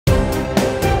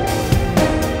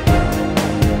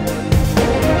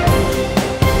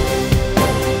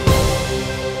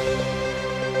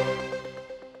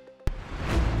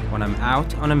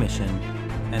out on a mission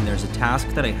and there's a task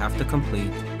that I have to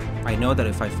complete, I know that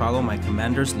if I follow my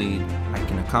commander's lead, I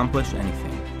can accomplish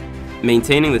anything.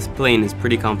 Maintaining this plane is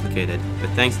pretty complicated, but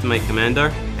thanks to my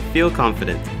commander, I feel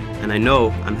confident, and I know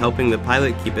I'm helping the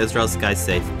pilot keep Israel's skies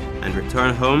safe and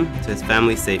return home to his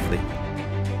family safely.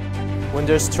 When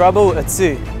there's trouble at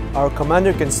sea, our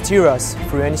commander can steer us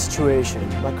through any situation.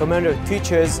 My commander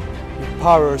teaches,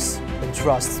 empowers, and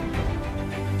trusts me.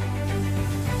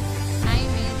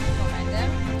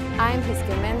 I'm his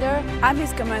commander. I'm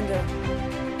his commander. I'm his commander.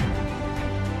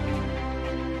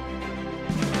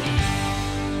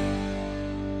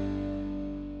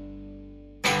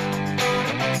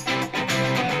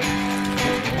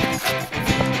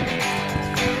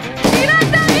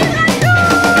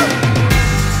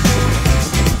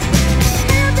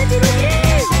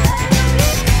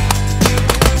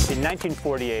 In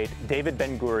 1948, David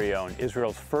Ben-Gurion,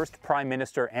 Israel's first Prime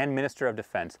Minister and Minister of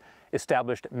Defense,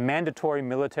 established mandatory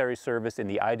military service in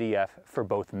the IDF for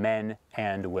both men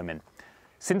and women.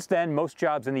 Since then, most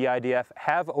jobs in the IDF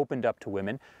have opened up to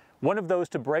women. One of those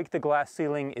to break the glass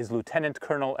ceiling is Lieutenant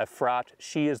Colonel Efrat.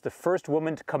 She is the first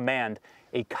woman to command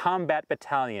a combat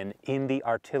battalion in the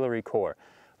Artillery Corps.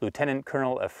 Lieutenant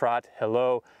Colonel Efrat,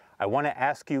 hello. I want to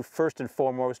ask you first and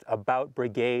foremost about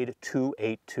Brigade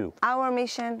 282. Our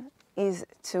mission is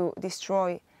to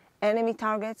destroy enemy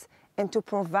targets and to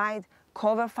provide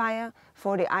cover fire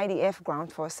for the IDF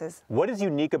ground forces. What is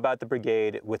unique about the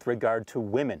brigade with regard to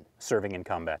women serving in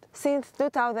combat? Since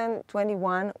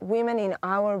 2021, women in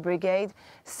our brigade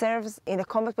serves in a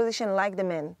combat position like the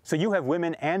men. So you have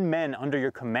women and men under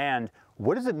your command.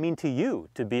 What does it mean to you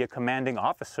to be a commanding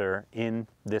officer in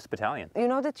this battalion? You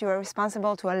know that you are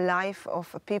responsible to a life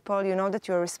of people. You know that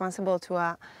you are responsible to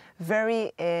a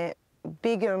very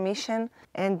bigger mission.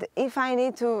 And if I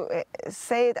need to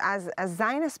say it as a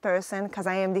Zionist person, because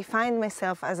I am defined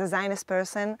myself as a Zionist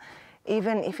person,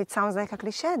 even if it sounds like a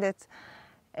cliche,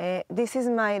 that this is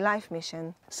my life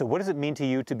mission. So what does it mean to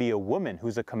you to be a woman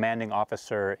who's a commanding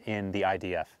officer in the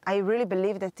IDF? I really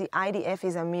believe that the IDF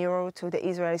is a mirror to the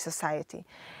Israeli society.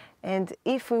 And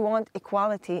if we want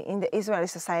equality in the Israeli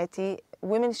society,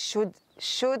 women should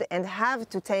and have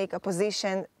to take a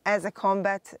position as a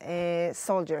combat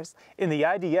soldiers. In the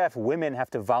IDF, women have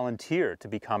to volunteer to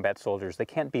be combat soldiers. They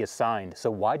can't be assigned.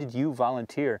 So why did you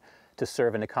volunteer to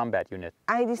serve in a combat unit?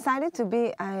 I decided to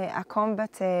be a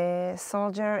combat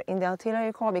soldier in the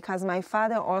Artillery Corps because my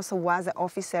father also was an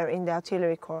officer in the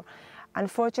Artillery Corps.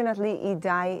 Unfortunately, he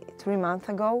died 3 months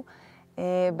ago,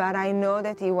 but I know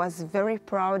that he was very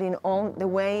proud in all the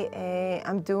way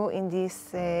I'm doing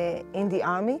in the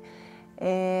army,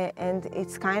 and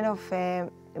it's kind of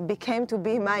became to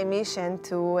be my mission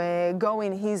to go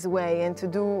in his way and to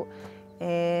do.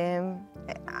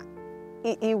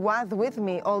 He was with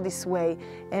me all this way,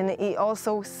 and he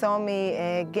also saw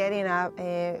me getting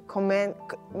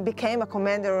became a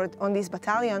commander on this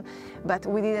battalion, but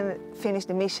we didn't finish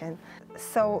the mission.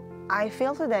 So I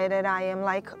feel today that I am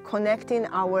like connecting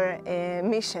our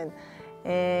mission.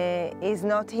 He's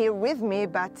not here with me,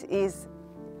 but is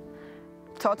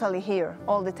totally here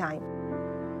all the time.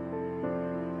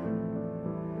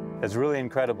 That's really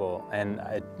incredible, and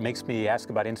it makes me ask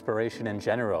about inspiration in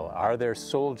general. Are there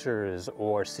soldiers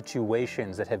or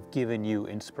situations that have given you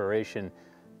inspiration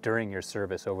during your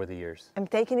service over the years? I'm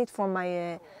taking it from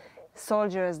my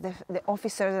soldiers, the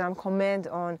officers that I'm command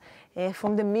on,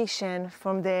 from the mission,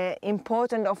 from the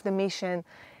importance of the mission,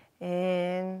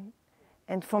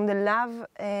 and from the love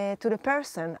to the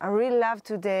person. I really love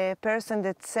to the person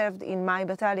that served in my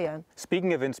battalion.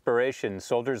 Speaking of inspiration,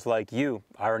 soldiers like you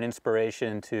are an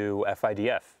inspiration to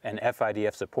FIDF and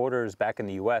FIDF supporters back in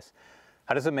the US.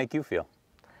 How does it make you feel?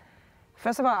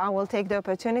 First of all, I will take the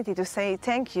opportunity to say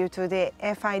thank you to the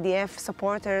FIDF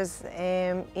supporters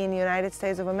in the United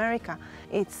States of America.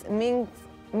 It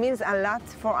means a lot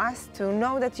for us to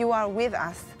know that you are with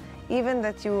us, even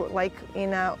that you like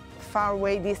in a far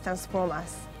away distance from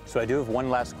us. So I do have one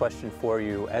last question for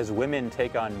you. As women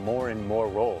take on more and more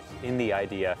roles in the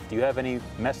IDF, do you have any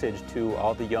message to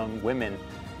all the young women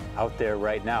out there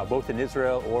right now, both in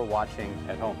Israel or watching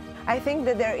at home? I think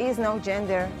that there is no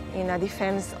gender in a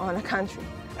defense on a country.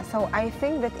 So I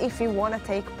think that if you want to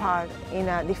take part in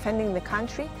defending the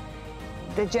country,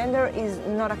 the gender is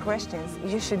not a question.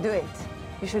 You should do it.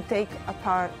 You should take a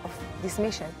part of this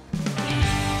mission.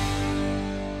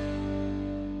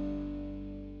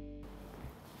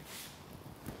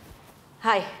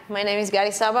 Hi, my name is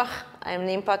Gali Sabach. I'm an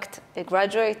Impact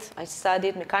graduate. I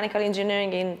studied mechanical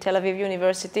engineering in Tel Aviv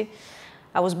University.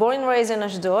 I was born and raised in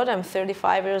Ashdod. I'm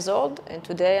 35 years old, and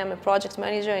today I'm a project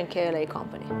manager in KLA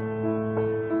company.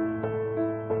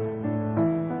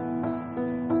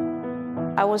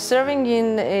 I was serving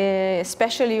in a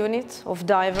special unit of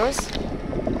divers.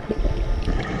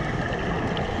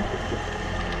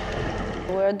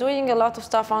 We are doing a lot of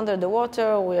stuff under the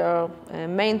water. We are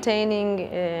maintaining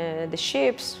the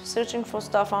ships, searching for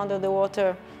stuff under the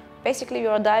water. Basically, you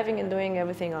are diving and doing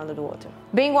everything under the water.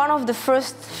 Being one of the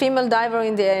first female divers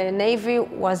in the Navy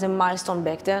was a milestone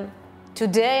back then.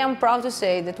 Today, I'm proud to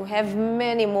say that we have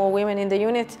many more women in the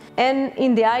unit and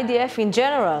in the IDF in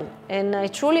general. And I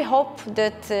truly hope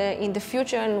that in the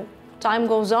future, and time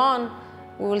goes on,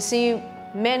 we will see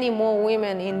many more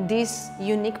women in these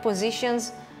unique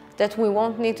positions that we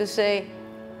won't need to say,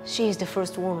 she is the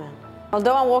first woman.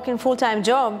 Although I'm working a full-time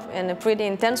job and a pretty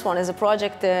intense one as a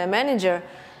project manager,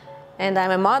 and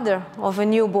I'm a mother of a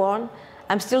newborn,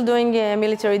 I'm still doing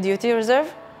military duty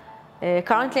reserve.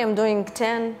 Currently, I'm doing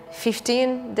 10,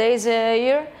 15 days a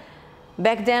year.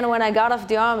 Back then, when I got off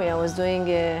the army, I was doing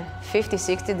 50,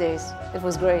 60 days. It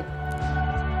was great.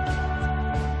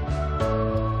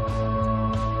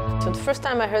 So the first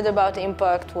time I heard about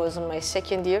Impact was in my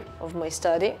second year of my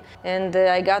study. And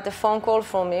I got a phone call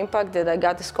from Impact that I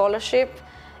got a scholarship.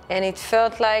 And it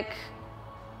felt like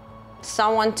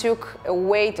someone took a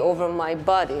weight over my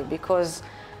body, because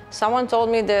someone told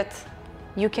me that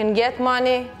you can get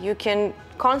money, you can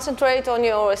concentrate on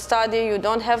your study, you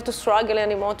don't have to struggle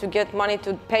anymore to get money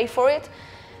to pay for it,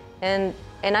 and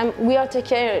we are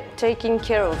taking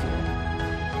care of you.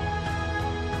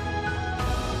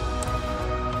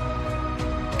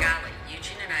 Golly,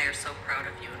 Eugene and I are so proud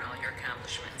of you and all your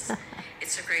accomplishments.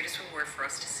 It's the greatest reward for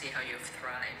us to see how you've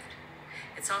thrived.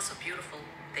 It's also beautiful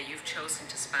that you've chosen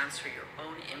to sponsor your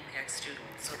own Impact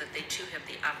students so that they too have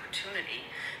the opportunity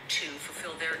to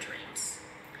fulfill their dreams.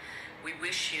 We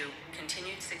wish you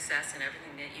continued success in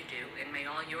everything that you do, and may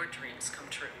all your dreams come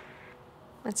true.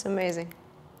 That's amazing.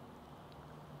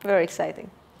 Very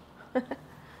exciting.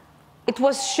 It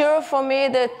was sure for me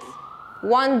that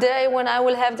one day when I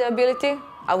will have the ability,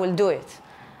 I will do it.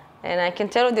 And I can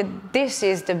tell you that this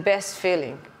is the best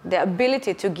feeling. The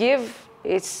ability to give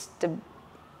is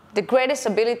the greatest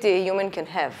ability a human can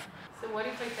have. So what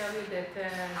if I tell you that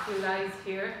Hila is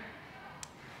here?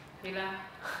 Hila?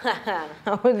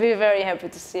 I would be very happy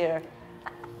to see her.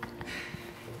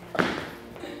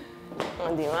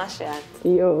 מדהימה שאת.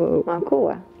 יואו. מה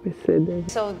קורה? בסדר.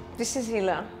 So this is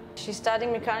Hila. She's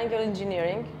studying mechanical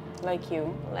engineering. Like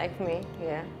you. Like me,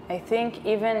 yeah. I think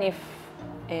even if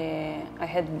I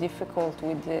had difficult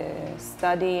with the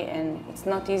study and it's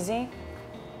not easy,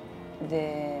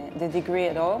 the degree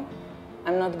at all,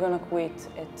 I'm not gonna quit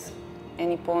at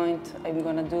any point. I'm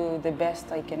gonna do the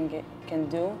best I can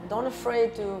do. Don't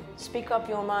afraid to speak up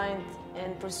your mind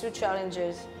and pursue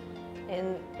challenges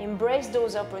and embrace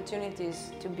those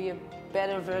opportunities to be a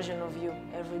better version of you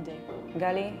every day.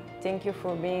 Gali, thank you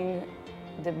for being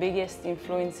the biggest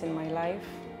influence in my life.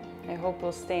 I hope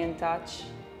we'll stay in touch,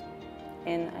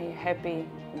 and I'm happy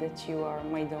that you are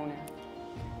my donor.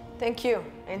 Thank you,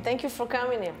 and thank you for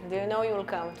coming here. Do you know you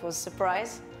will come? It was a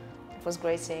surprise. It was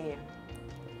great seeing you.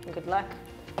 Good luck.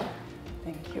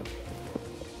 Thank you.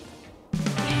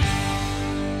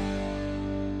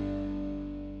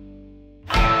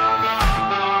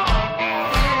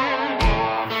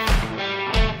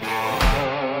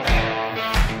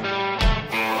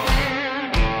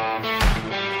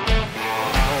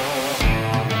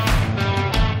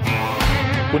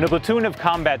 When a platoon of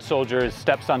combat soldiers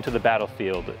steps onto the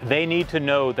battlefield, they need to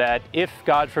know that if,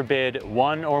 God forbid,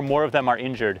 one or more of them are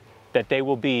injured, that they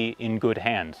will be in good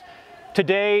hands.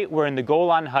 Today, we're in the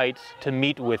Golan Heights to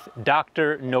meet with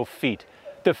Dr. Nofit,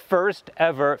 the first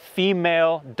ever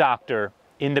female doctor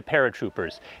in the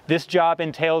paratroopers. This job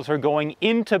entails her going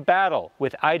into battle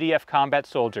with IDF combat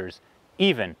soldiers,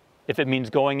 even if it means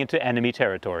going into enemy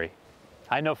territory.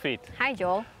 Hi, Nofit. Hi,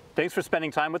 Joel. Thanks for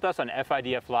spending time with us on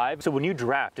FIDF Live. So when you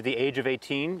draft at the age of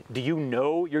 18, do you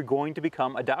know you're going to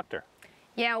become a doctor?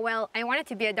 Yeah, well, I wanted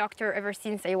to be a doctor ever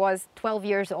since I was 12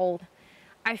 years old.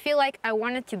 I feel like I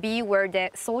wanted to be where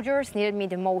the soldiers needed me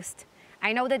the most.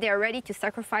 I know that they are ready to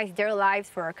sacrifice their lives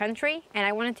for our country, and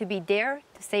I wanted to be there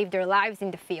to save their lives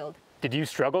in the field. Did you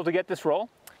struggle to get this role?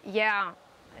 Yeah.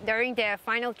 During the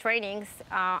final trainings,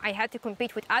 I had to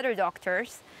compete with other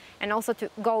doctors and also to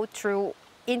go through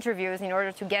interviews in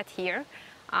order to get here.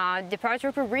 The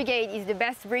paratrooper brigade is the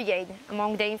best brigade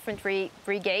among the infantry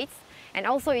brigades, and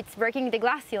also it's breaking the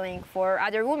glass ceiling for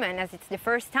other women, as it's the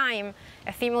first time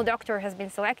a female doctor has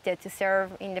been selected to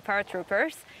serve in the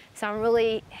paratroopers, so I'm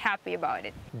really happy about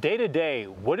it. Day to day,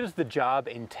 what does the job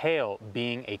entail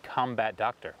being a combat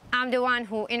doctor? I'm the one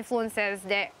who influences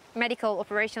the medical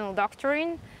operational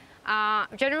doctrine.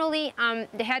 Generally, I'm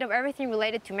the head of everything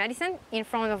related to medicine in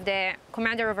front of the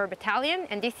commander of our battalion,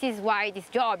 and this is why this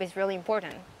job is really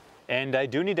important. And I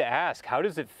do need to ask, how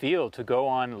does it feel to go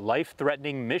on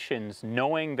life-threatening missions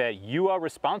knowing that you are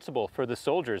responsible for the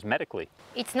soldiers medically?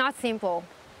 It's not simple.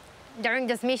 During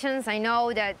those missions, I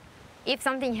know that if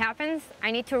something happens,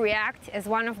 I need to react as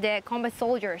one of the combat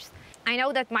soldiers. I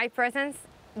know that my presence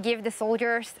gives the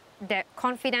soldiers the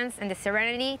confidence and the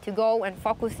serenity to go and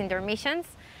focus in their missions.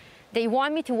 They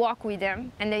want me to walk with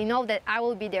them, and they know that I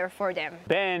will be there for them.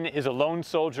 Ben is a lone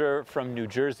soldier from New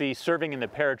Jersey serving in the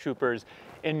paratroopers,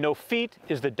 and Nofit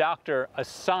is the doctor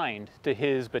assigned to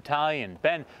his battalion.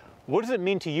 Ben, what does it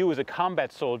mean to you as a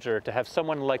combat soldier to have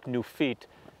someone like Nofit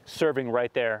serving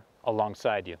right there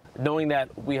alongside you? Knowing that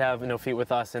we have Nofit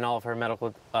with us and all of her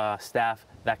medical staff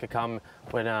that could come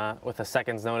with a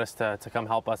second's notice to come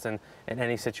help us in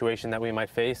any situation that we might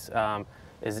face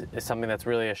is something that's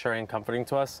really assuring and comforting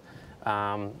to us.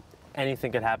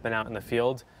 Anything could happen out in the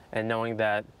field, and knowing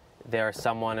that there is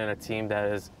someone in a team that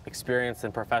is experienced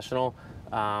and professional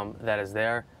that is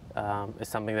there is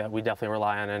something that we definitely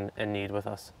rely on and need with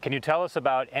us. Can you tell us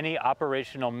about any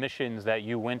operational missions that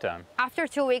you went on? After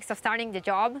 2 weeks of starting the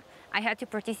job, I had to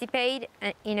participate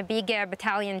in a big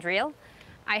battalion drill.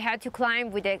 I had to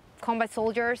climb with the combat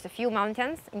soldiers a few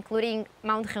mountains, including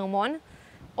Mount Hermon,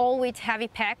 all with heavy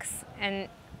packs and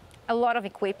a lot of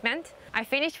equipment. I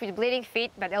finished with bleeding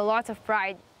feet, but a lot of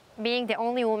pride. Being the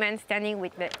only woman standing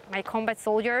with my combat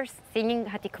soldiers, singing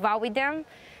Hatikva with them,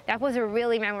 that was a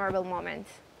really memorable moment.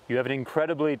 You have an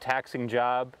incredibly taxing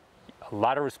job, a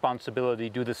lot of responsibility.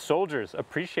 Do the soldiers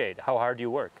appreciate how hard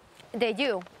you work? They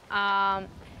do.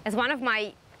 As one of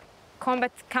my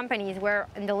combat companies were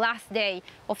in the last day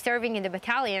of serving in the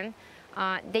battalion,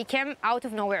 they came out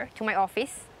of nowhere to my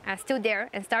office, stood there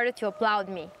and started to applaud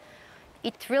me.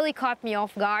 It really caught me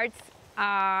off guard.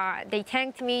 They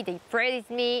thanked me, they praised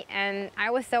me, and I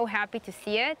was so happy to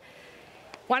see it.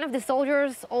 One of the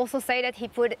soldiers also said that he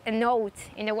put a note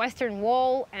in the Western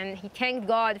Wall and he thanked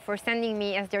God for sending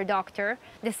me as their doctor.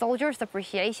 The soldiers'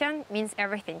 appreciation means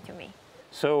everything to me.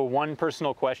 So one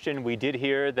personal question, we did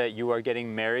hear that you are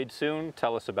getting married soon.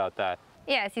 Tell us about that.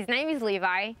 Yes, his name is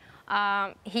Levi.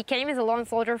 He came as a lone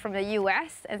soldier from the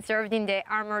US and served in the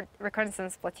Armored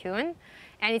Reconnaissance Platoon.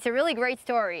 And it's a really great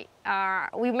story.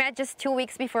 We met just 2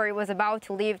 weeks before he was about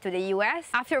to leave to the US.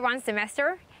 After 1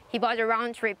 semester, he bought a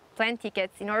round-trip plane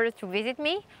tickets in order to visit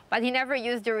me, but he never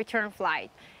used the return flight.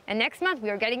 And next month, we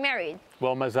are getting married.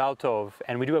 Well, Mazal Tov,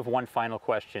 and we do have one final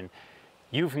question.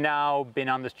 You've now been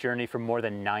on this journey for more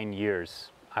than 9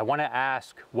 years. I want to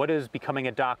ask, what does becoming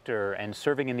a doctor and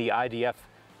serving in the IDF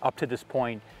up to this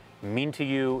point mean to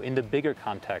you in the bigger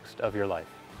context of your life?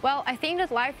 Well, I think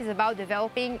that life is about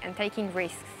developing and taking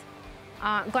risks.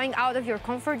 Going out of your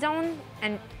comfort zone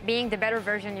and being the better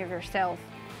version of yourself.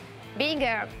 Being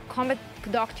a combat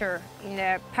doctor in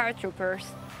the paratroopers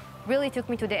really took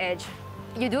me to the edge.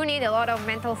 You do need a lot of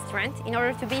mental strength in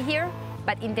order to be here,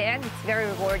 but in the end, it's very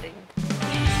rewarding.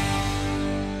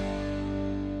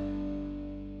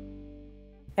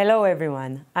 Hello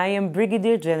everyone, I am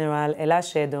Brigadier General Ela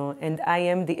Shedo and I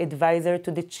am the advisor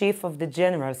to the Chief of the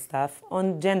General Staff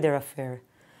on Gender Affairs.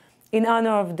 In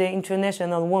honor of the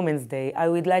International Women's Day, I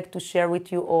would like to share with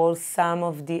you all some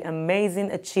of the amazing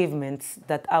achievements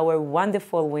that our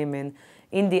wonderful women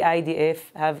in the IDF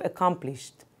have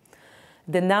accomplished.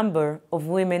 The number of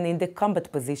women in the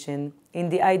combat position in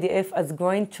the IDF has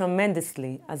grown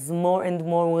tremendously as more and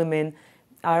more women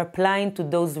are applying to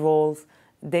those roles.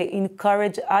 They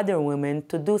encourage other women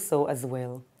to do so as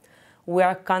well. We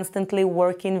are constantly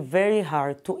working very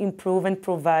hard to improve and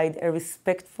provide a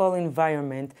respectful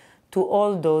environment to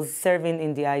all those serving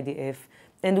in the IDF,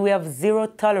 and we have zero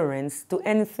tolerance to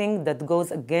anything that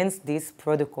goes against this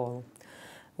protocol.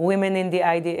 Women in the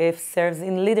IDF serve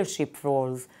in leadership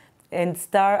roles and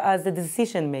star as the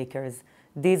decision makers.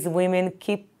 These women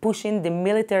keep pushing the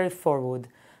military forward.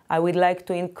 I would like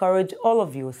to encourage all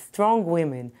of you, strong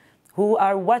women, who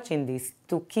are watching this,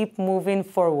 to keep moving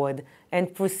forward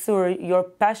and pursue your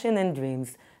passion and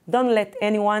dreams. Don't let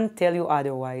anyone tell you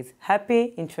otherwise.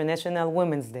 Happy International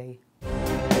Women's Day.